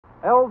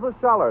Elza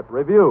Schallert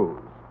reviews.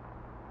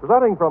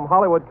 Presenting from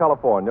Hollywood,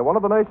 California, one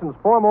of the nation's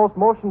foremost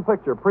motion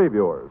picture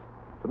previewers.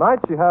 Tonight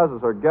she has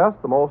as her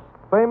guest the most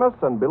famous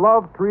and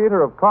beloved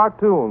creator of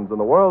cartoons in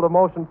the world of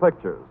motion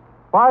pictures,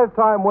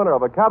 five-time winner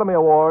of Academy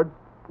Awards,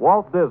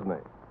 Walt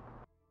Disney.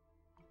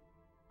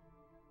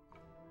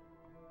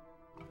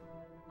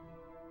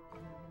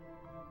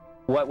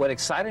 What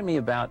excited me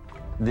about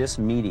this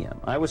medium,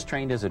 I was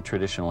trained as a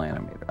traditional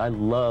animator. I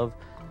love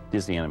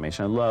Disney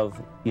animation. I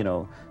love,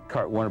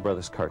 Warner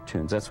Brothers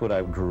cartoons. That's what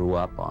I grew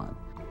up on.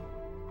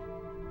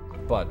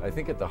 But I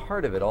think at the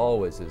heart of it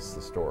always is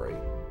the story.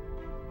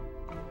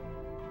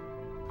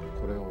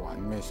 これをア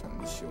ニメーショ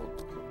ンにしよう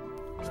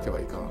としては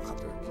いかがか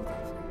と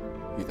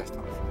言い出した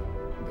んですね。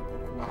で、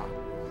僕は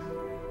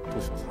当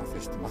初賛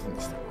成してません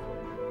でしたが。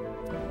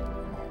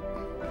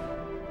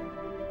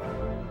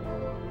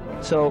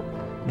So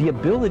the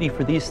ability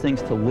for these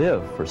things to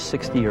live for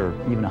 60 or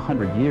even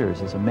 100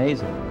 years is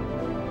amazing.